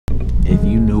If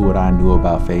you knew what I knew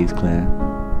about FaZe Clan,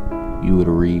 you would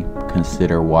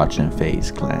reconsider watching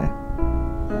FaZe Clan.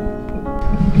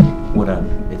 What up?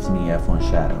 It's me, F1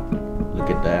 Shadow. Look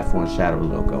at the F1 Shadow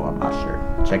logo on my shirt.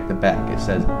 Check the back. It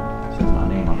says my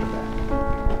name on the back.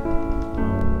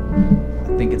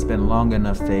 I think it's been long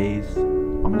enough, FaZe.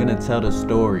 I'm gonna tell the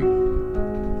story.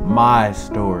 My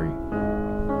story.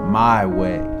 My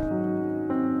way.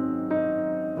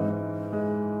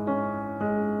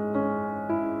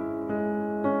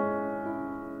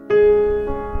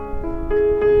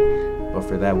 But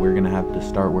for that, we're gonna have to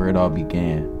start where it all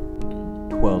began.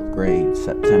 12th grade,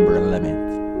 September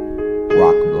 11th.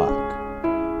 Rock Block.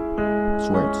 That's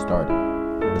where it started.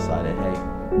 Decided, hey,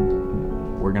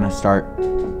 we're gonna start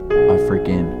a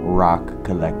freaking rock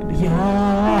collective.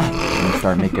 Yeah. We're gonna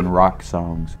start making rock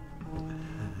songs.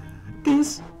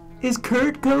 This is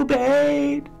Kurt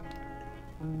Cobain.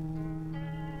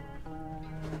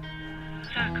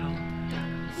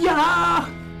 Yeah.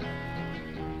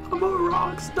 I'm a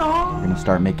rock star. We're gonna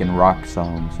start making rock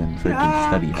songs in freaking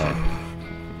study hall.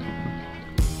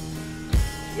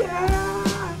 Yeah.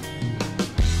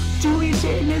 Chewie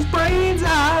shitting his brains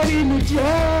out in the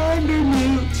gender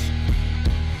mooch.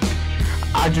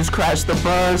 I just crashed the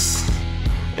bus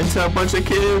into a bunch of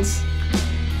kids.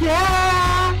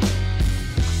 Yeah.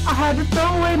 I had to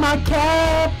throw away my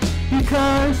cap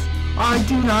because I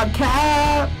do not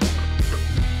cap.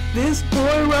 This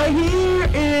boy right here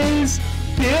is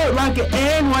built like an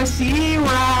NYC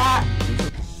rat.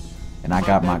 And I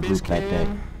got my group that day.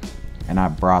 And I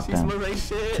brought them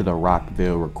to the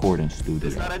Rockville recording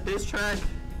studio. And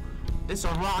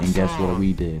guess what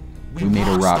we did? We made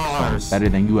a rock song better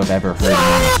than you have ever heard in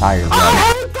your entire life.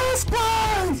 I hate this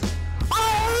place! I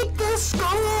hate this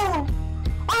school!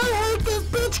 I hate this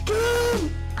bitch kid!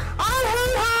 I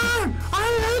hate her! I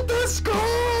hate this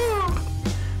school!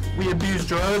 We abuse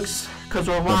drugs because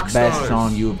we're rock The stars. best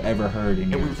song you have ever heard in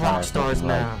your And we entire rock stars fucking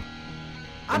life. now.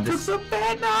 I took some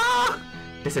fentanyl!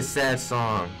 This is a sad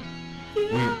song.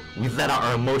 Yeah. We let out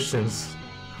our emotions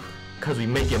because we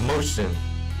make emotion.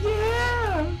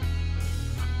 Yeah!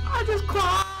 I just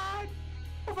cried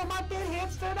over my dead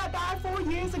hamster that died 4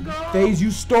 years ago. FaZe,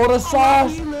 you stole the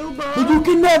sauce, but you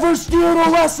can never steal the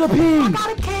recipe. I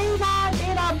got a canine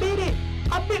and I bit it.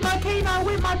 I bit my canine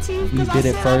with my teeth because I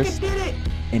said I could did it.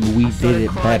 And we did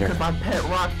it better. Because my pet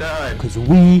rock died. Because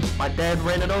we My dad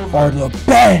ran it over. are the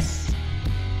best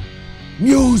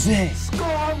music.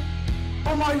 Scar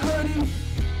on my hoodie.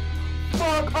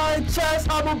 Fuck on chest,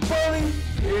 I'm a bully.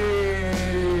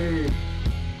 Yeah.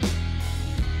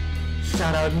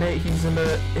 Shout out Nate, he's in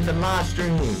the live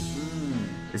stream.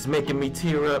 It's making me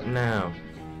tear up now.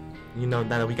 You know,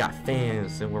 now that we got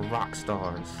fans and we're rock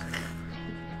stars.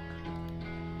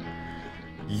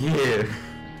 Yeah.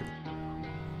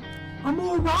 I'm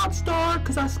a rock star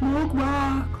cause I smoke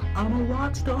rock. I'm a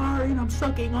rock star and I'm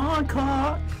sucking on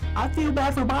cock. I feel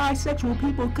bad for bisexual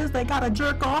people cause they gotta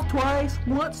jerk off twice.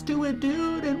 Once to a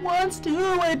dude and once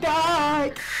to a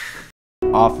dyke.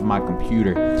 Off of my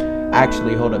computer.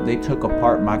 Actually, hold up. They took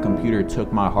apart my computer,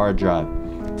 took my hard drive.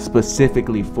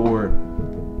 Specifically for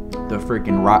the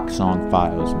freaking rock song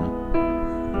files,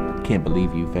 man. Can't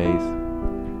believe you, FaZe.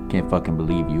 Can't fucking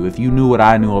believe you. If you knew what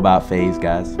I knew about FaZe,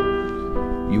 guys,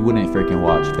 you wouldn't freaking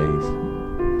watch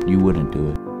FaZe. You wouldn't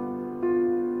do it.